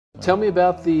Tell me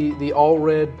about the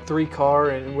all-red 3-car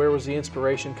and where was the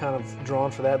inspiration kind of drawn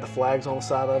for that? The flag's on the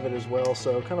side of it as well,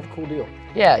 so kind of a cool deal.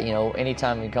 Yeah, you know,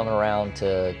 anytime you're coming around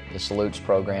to the Salutes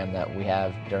program that we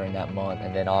have during that month,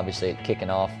 and then obviously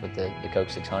kicking off with the Coke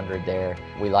 600 there,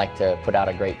 we like to put out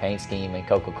a great paint scheme, and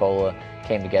Coca-Cola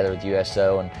came together with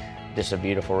USO, and just a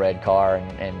beautiful red car,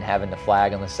 and having the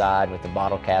flag on the side with the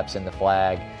bottle caps in the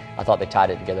flag, I thought they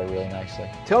tied it together really nicely.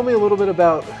 Tell me a little bit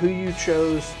about who you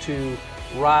chose to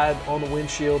ride on the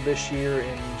windshield this year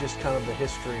and just kind of the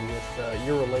history with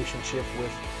your relationship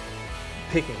with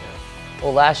picking that.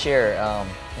 Well, last year,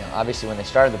 you know, obviously when they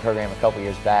started the program a couple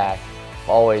years back, I've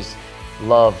always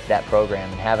loved that program,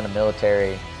 and having a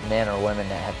military men or women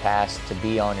that have passed to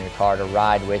be on your car to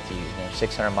ride with you,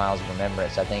 600 miles of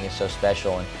remembrance, I think is so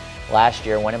special. And last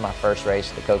year, winning my first race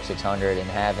at the Coke 600 and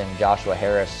having Joshua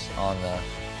Harris on the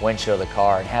windshield of the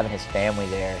car and having his family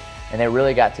there, and they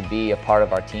really got to be a part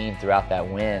of our team throughout that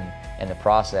win and the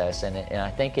process. And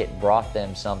I think it brought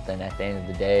them something at the end of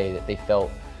the day that they felt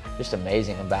just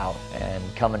amazing about. And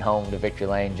coming home to Victory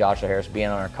Lane, Joshua Harris being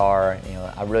on our car, you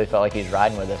know, I really felt like he was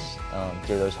riding with us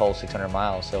through those whole 600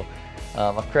 miles. So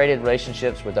I've created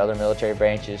relationships with other military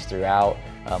branches throughout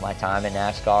my time in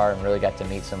NASCAR, and really got to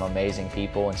meet some amazing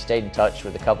people and stayed in touch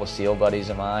with a couple SEAL buddies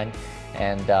of mine.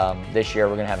 And this year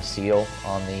we're going to have a SEAL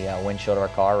on the windshield of our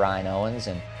car, Ryan Owens,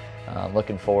 and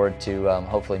looking forward to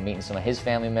hopefully meeting some of his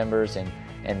family members,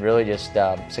 and really just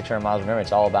 600 miles. Remember,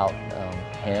 it's all about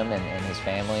him and his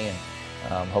family,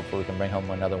 and hopefully we can bring home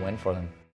another win for them.